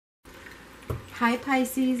Hi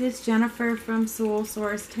Pisces, it's Jennifer from Soul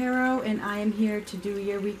Source Tarot, and I am here to do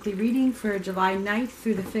your weekly reading for July 9th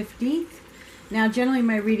through the 15th. Now, generally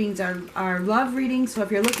my readings are love readings, so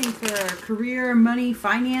if you're looking for a career, money,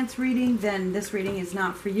 finance reading, then this reading is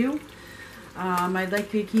not for you. I'd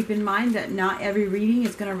like you to keep in mind that not every reading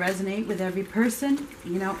is going to resonate with every person.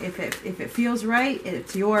 You know, if it feels right,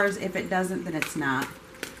 it's yours. If it doesn't, then it's not.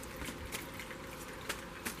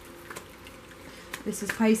 This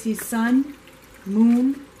is Pisces Sun,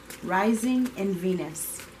 Moon, Rising, and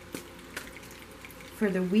Venus.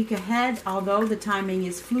 For the week ahead, although the timing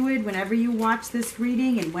is fluid, whenever you watch this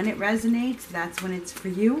reading and when it resonates, that's when it's for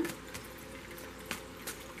you.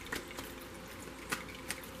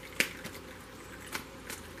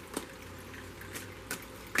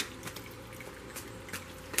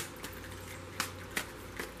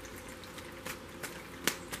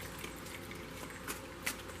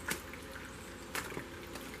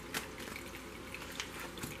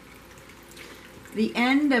 The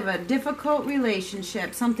end of a difficult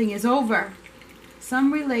relationship. Something is over.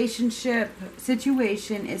 Some relationship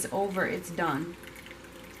situation is over. It's done.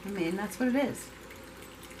 I mean, that's what it is.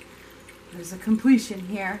 There's a completion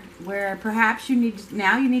here where perhaps you need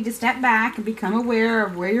to step back and become aware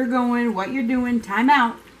of where you're going, what you're doing. Time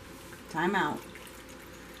out. Time out.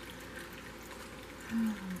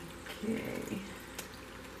 Okay.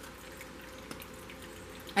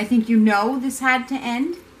 I think you know this had to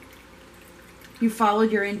end. You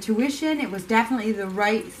followed your intuition. It was definitely the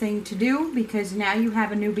right thing to do because now you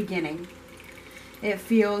have a new beginning. It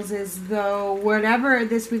feels as though whatever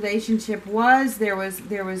this relationship was, there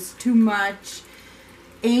was too much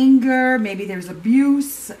anger. Maybe there was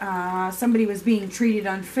abuse. Somebody was being treated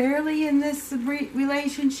unfairly in this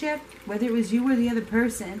relationship. Whether it was you or the other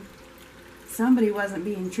person, somebody wasn't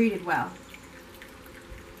being treated well.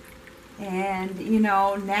 And, you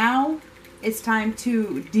know, now it's time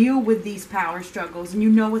to deal with these power struggles, and you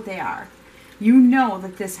know what they are. You know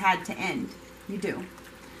that this had to end. You do.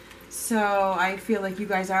 So I feel like you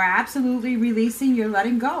guys are absolutely releasing. You're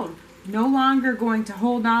letting go. No longer going to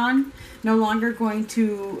hold on. No longer going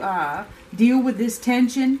to deal with this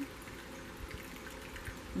tension.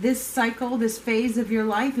 This cycle, this phase of your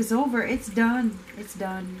life is over. It's done. It's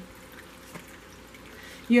done.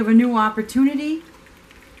 You have a new opportunity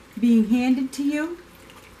being handed to you.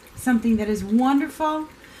 Something that is wonderful.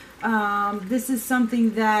 This is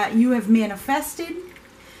something that you have manifested.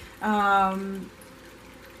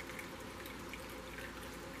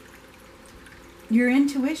 Your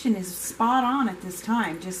intuition is spot on at this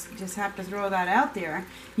time. Just have to throw that out there.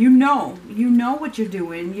 You know what you're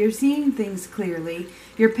doing. You're seeing things clearly.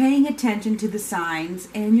 You're paying attention to the signs,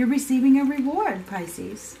 and you're receiving a reward,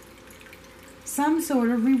 Pisces. Some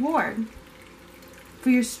sort of reward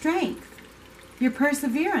for your strength. Your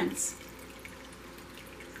perseverance,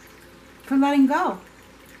 for letting go,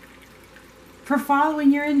 for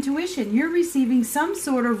following your intuition. You're receiving some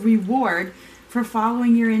sort of reward for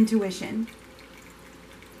following your intuition.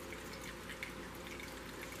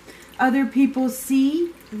 Other people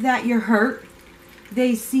see that you're hurt.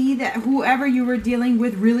 They see that whoever you were dealing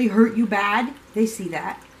with really hurt you bad. They see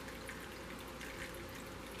that.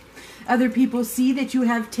 Other people see that you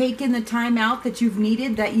have taken the time out that you've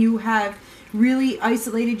needed, that you have really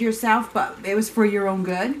isolated yourself, but it was for your own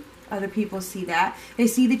good. Other people see that. They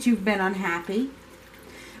see that you've been unhappy.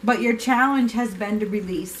 But your challenge has been to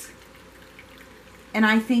release. And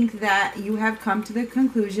I think that you have come to the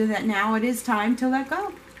conclusion that now it is time to let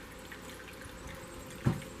go.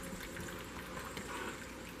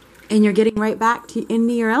 And you're getting right back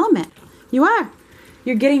into your element. You are.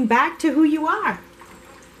 You're getting back to who you are.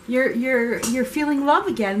 You're feeling love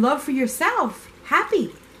again. Love for yourself.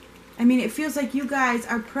 Happy. I mean, it feels like you guys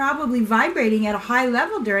are probably vibrating at a high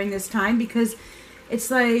level during this time because it's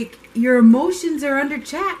like your emotions are under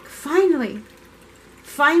check. Finally.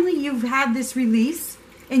 Finally, you've had this release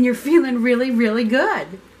and you're feeling really, really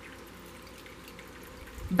good.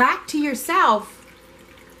 Back to yourself.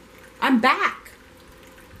 I'm back.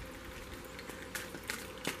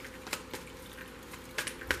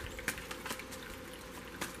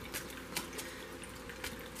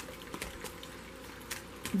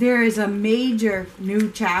 There is a major new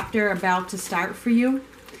chapter about to start for you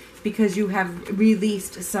because you have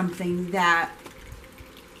released something that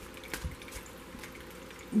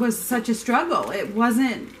was such a struggle. It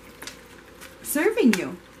wasn't serving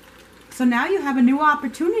you. So now you have a new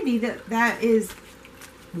opportunity that is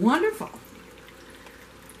wonderful.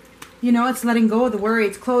 You know, it's letting go of the worry.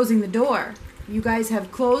 It's closing the door. You guys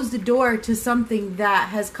have closed the door to something that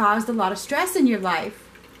has caused a lot of stress in your life.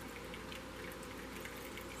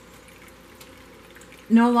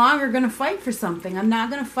 no longer going to fight for something. I'm not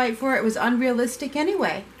going to fight for it. It was unrealistic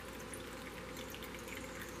anyway.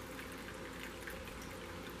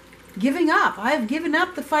 Giving up. I have given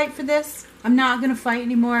up the fight for this. I'm not going to fight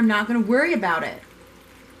anymore. I'm not going to worry about it.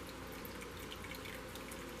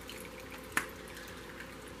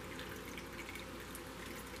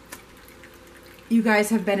 You guys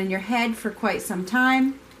have been in your head for quite some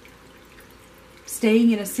time,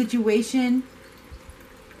 staying in a situation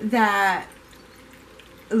that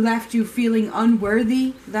left you feeling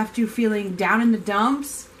unworthy, left you feeling down in the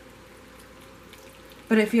dumps.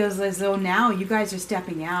 But it feels as though now you guys are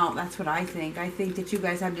stepping out. That's what I think. I think that you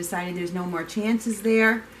guys have decided there's no more chances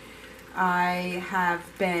there. I have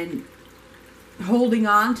been holding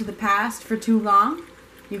on to the past for too long.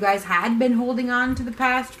 You guys had been holding on to the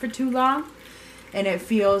past for too long. And it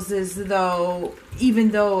feels as though,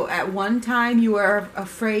 even though at one time you were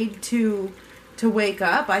afraid to wake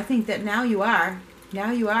up, I think that now you are.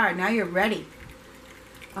 Now you are. Now you're ready.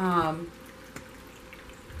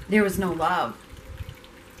 There was no love.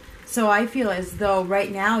 So I feel as though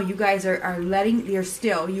right now you guys are letting,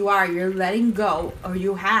 you're letting go, or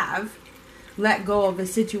you have let go of a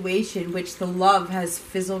situation which the love has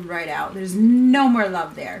fizzled right out. There's no more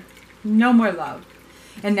love there. No more love.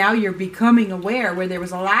 And now you're becoming aware where there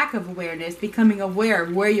was a lack of awareness, becoming aware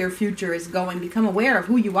of where your future is going, become aware of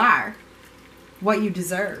who you are, what you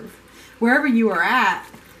deserve. Wherever you are at,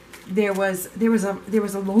 there was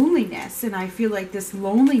a loneliness, and I feel like this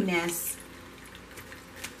loneliness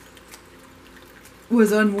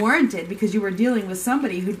was unwarranted because you were dealing with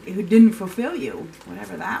somebody who didn't fulfill you,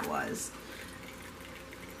 whatever that was.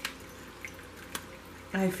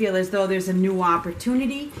 I feel as though there's a new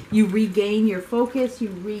opportunity. You regain your focus, you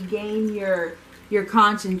regain your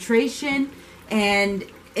concentration, and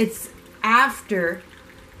it's after,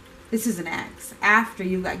 this is an ex, after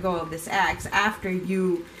you let go of this ex, after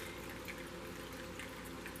you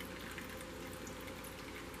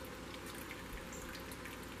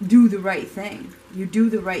do the right thing. You do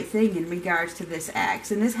the right thing in regards to this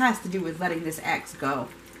ex, and this has to do with letting this ex go.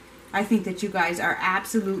 I think that you guys are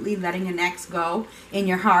absolutely letting an ex go in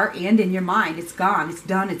your heart and in your mind. It's gone. It's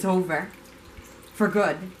done. It's over. For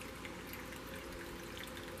good.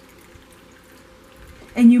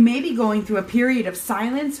 And you may be going through a period of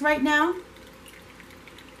silence right now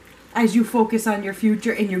as you focus on your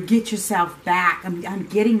future and you get yourself back. I'm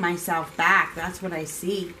getting myself back. That's what I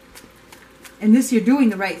see. And this, you're doing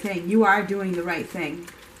the right thing. You are doing the right thing.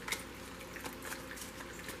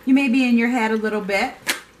 You may be in your head a little bit,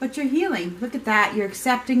 but you're healing. Look at that. You're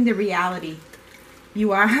accepting the reality.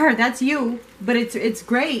 You are. That's you. But it's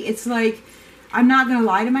great. It's like, I'm not going to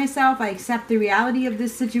lie to myself. I accept the reality of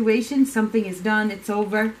this situation. Something is done. It's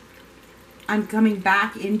over. I'm coming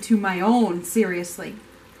back into my own, seriously.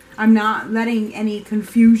 I'm not letting any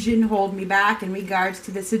confusion hold me back in regards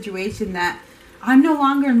to the situation that I'm no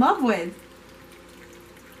longer in love with.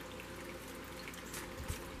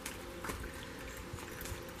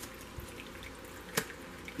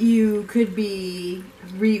 You could be,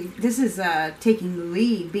 this is taking the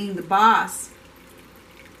lead, being the boss.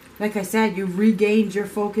 Like I said, you've regained your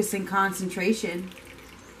focus and concentration.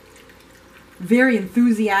 Very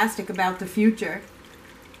enthusiastic about the future.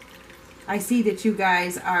 I see that you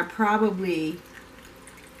guys are probably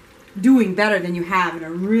doing better than you have in a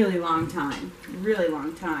really long time. Really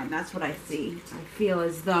long time. That's what I see. I feel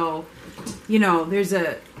as though, you know, there's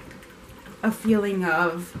a feeling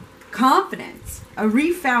of confidence, a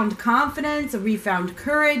refound confidence, a refound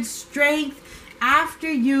courage, strength, after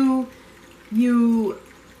you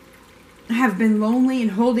have been lonely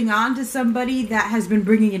and holding on to somebody that has been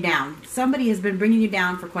bringing you down. Somebody has been bringing you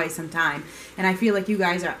down for quite some time. And I feel like you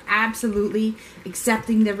guys are absolutely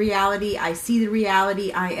accepting the reality. I see the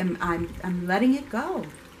reality. I'm letting it go. What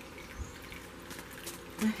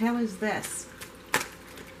the hell is this?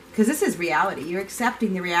 Because this is reality. You're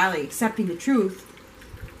accepting the reality, accepting the truth.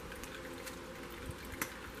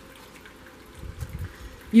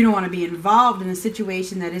 You don't want to be involved in a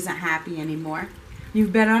situation that isn't happy anymore.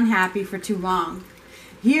 You've been unhappy for too long.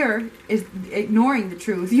 Here is ignoring the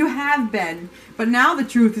truth. You have been, but now the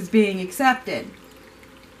truth is being accepted.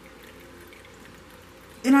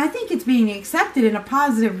 And I think it's being accepted in a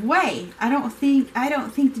positive way. I don't think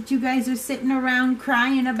that you guys are sitting around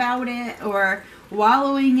crying about it or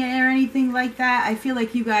wallowing in it or anything like that. I feel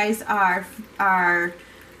like you guys are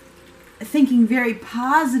thinking very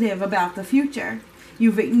positive about the future.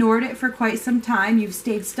 You've ignored it for quite some time. You've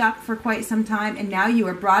stayed stuck for quite some time. And now you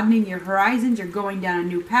are broadening your horizons. You're going down a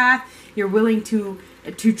new path. You're willing to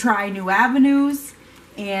try new avenues.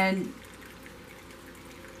 And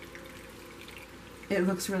it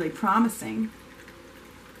looks really promising.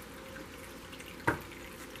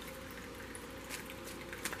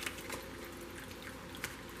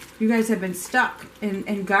 You guys have been stuck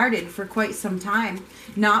and guarded for quite some time.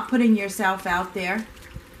 Not putting yourself out there.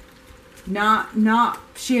 Not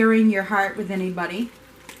sharing your heart with anybody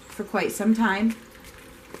for quite some time.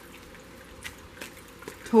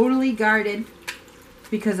 Totally guarded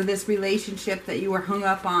because of this relationship that you were hung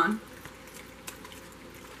up on.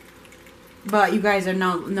 But you guys are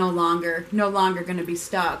no longer going to be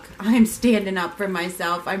stuck. I'm standing up for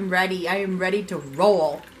myself. I'm ready. I am ready to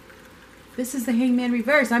roll. This is the Hangman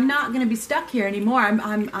reverse. I'm not going to be stuck here anymore.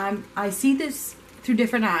 I see this through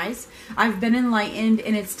different eyes. I've been enlightened,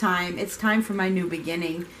 and it's time. It's time for my new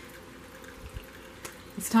beginning.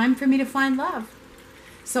 It's time for me to find love.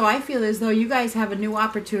 So I feel as though you guys have a new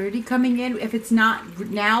opportunity coming in. If it's not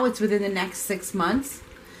now, it's within the next 6 months.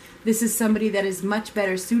 This is somebody that is much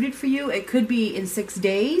better suited for you. It could be in 6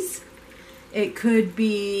 days. It could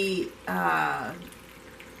be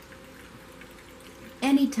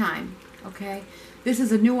anytime, okay? This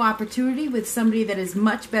is a new opportunity with somebody that is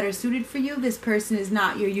much better suited for you. This person is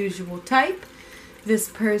not your usual type. This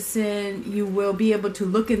person, you will be able to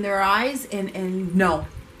look in their eyes and know,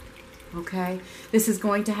 okay? This is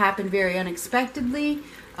going to happen very unexpectedly.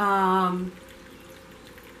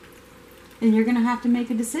 And you're going to have to make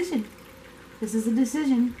a decision. This is a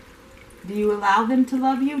decision. Do you allow them to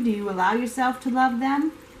love you? Do you allow yourself to love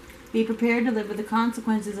them? Be prepared to live with the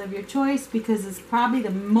consequences of your choice, because it's probably the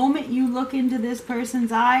moment you look into this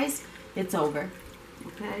person's eyes, it's over.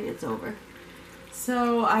 Okay, it's over.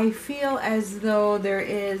 So I feel as though there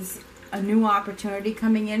is a new opportunity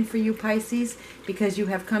coming in for you, Pisces, because you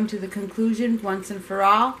have come to the conclusion once and for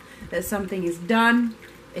all that something is done,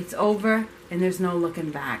 it's over, and there's no looking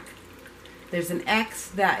back. There's an ex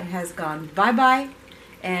that has gone bye-bye,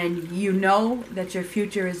 and you know that your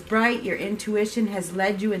future is bright. Your intuition has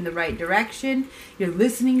led you in the right direction. You're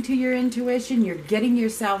listening to your intuition. You're getting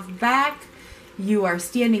yourself back. You are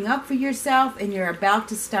standing up for yourself, and you're about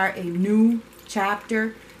to start a new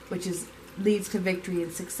chapter, which leads to victory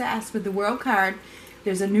and success. With the World card,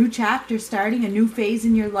 there's a new chapter starting, a new phase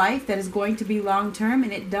in your life that is going to be long-term,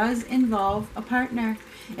 and it does involve a partner.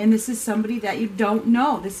 And this is somebody that you don't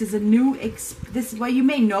know. This is a new, well, you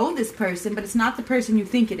may know this person, but it's not the person you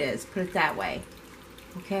think it is. Put it that way.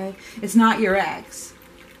 Okay? It's not your ex.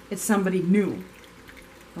 It's somebody new.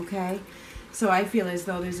 Okay? So I feel as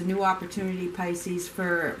though there's a new opportunity, Pisces,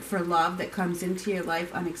 for love that comes into your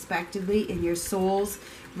life unexpectedly, and your souls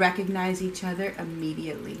recognize each other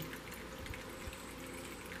immediately.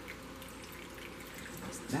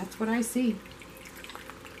 That's what I see.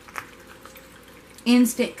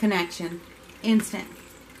 Instant connection. Instant.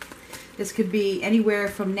 This could be anywhere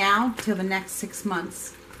from now till the next 6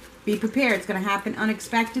 months. Be prepared. It's going to happen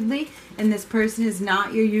unexpectedly, and this person is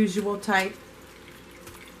not your usual type.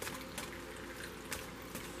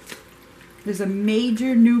 There's a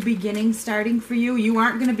major new beginning starting for you. You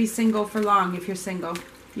aren't going to be single for long if you're single.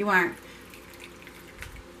 You aren't.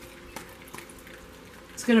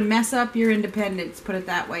 It's going to mess up your independence. Put it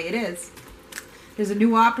that way. It is. There's a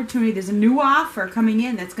new opportunity. There's a new offer coming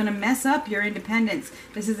in that's going to mess up your independence.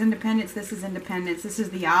 This is independence. This is independence. This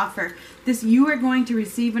is the offer. You are going to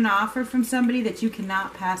receive an offer from somebody that you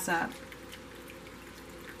cannot pass up.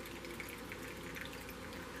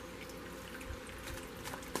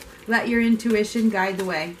 Let your intuition guide the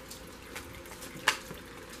way.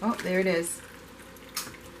 Oh, there it is.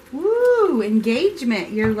 Woo!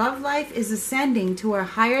 Engagement. Your love life is ascending to a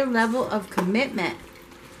higher level of commitment.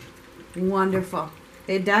 Wonderful.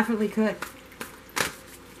 It definitely could.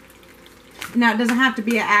 Now, it doesn't have to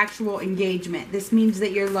be an actual engagement. This means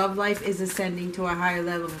that your love life is ascending to a higher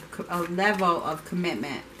level of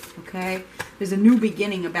commitment. Okay? There's a new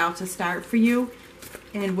beginning about to start for you.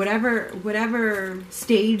 And whatever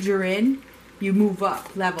stage you're in, you move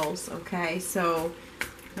up levels. Okay? So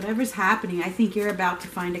whatever's happening, I think you're about to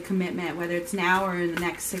find a commitment, whether it's now or in the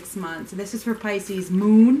next 6 months. This is for Pisces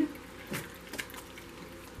moon,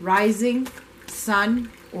 rising,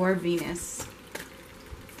 sun, or Venus.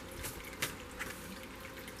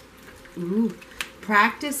 Ooh.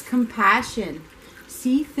 Practice compassion.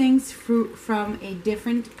 See things from a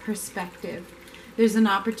different perspective. There's an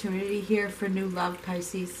opportunity here for new love,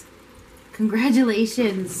 Pisces.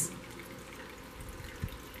 Congratulations.